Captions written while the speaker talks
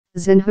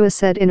Xinhua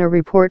said in a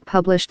report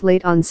published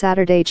late on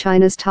Saturday.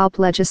 China's top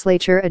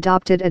legislature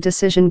adopted a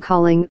decision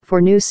calling for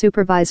new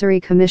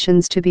supervisory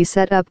commissions to be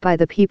set up by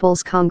the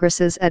People's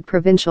Congresses at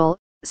provincial,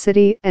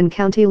 city and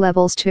county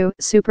levels to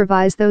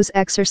supervise those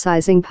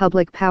exercising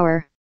public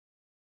power.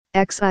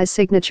 Xi's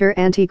signature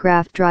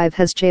anti-graft drive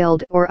has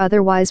jailed or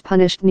otherwise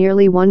punished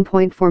nearly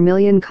 1.4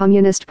 million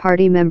Communist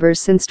Party members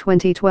since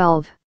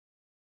 2012.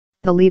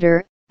 The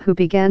leader, who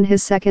began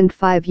his second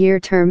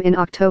five-year term in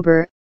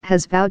October,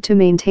 has vowed to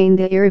maintain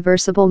the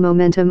irreversible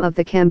momentum of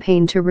the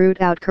campaign to root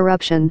out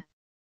corruption.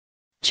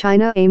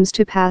 China aims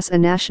to pass a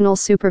national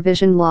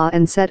supervision law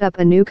and set up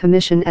a new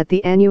commission at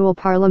the annual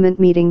parliament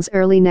meetings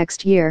early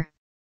next year.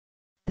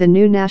 The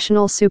new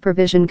National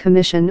Supervision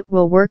Commission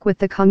will work with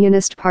the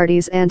Communist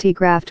Party's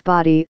anti-graft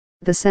body,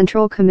 the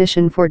Central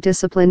Commission for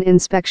Discipline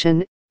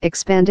Inspection,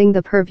 expanding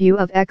the purview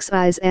of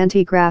Xi's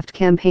anti-graft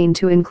campaign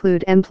to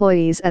include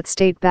employees at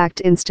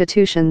state-backed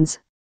institutions.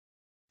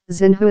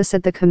 Xinhua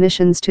said the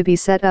commissions to be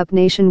set up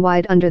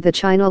nationwide under the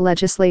China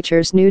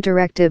legislature's new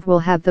directive will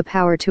have the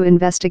power to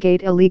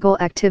investigate illegal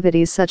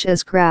activities such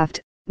as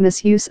graft,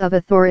 misuse of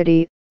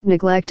authority,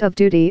 neglect of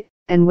duty,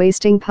 and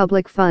wasting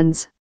public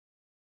funds.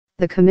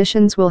 The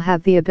commissions will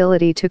have the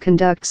ability to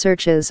conduct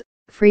searches,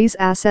 freeze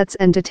assets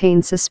and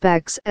detain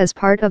suspects as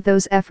part of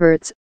those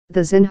efforts,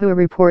 the Xinhua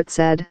report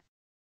said.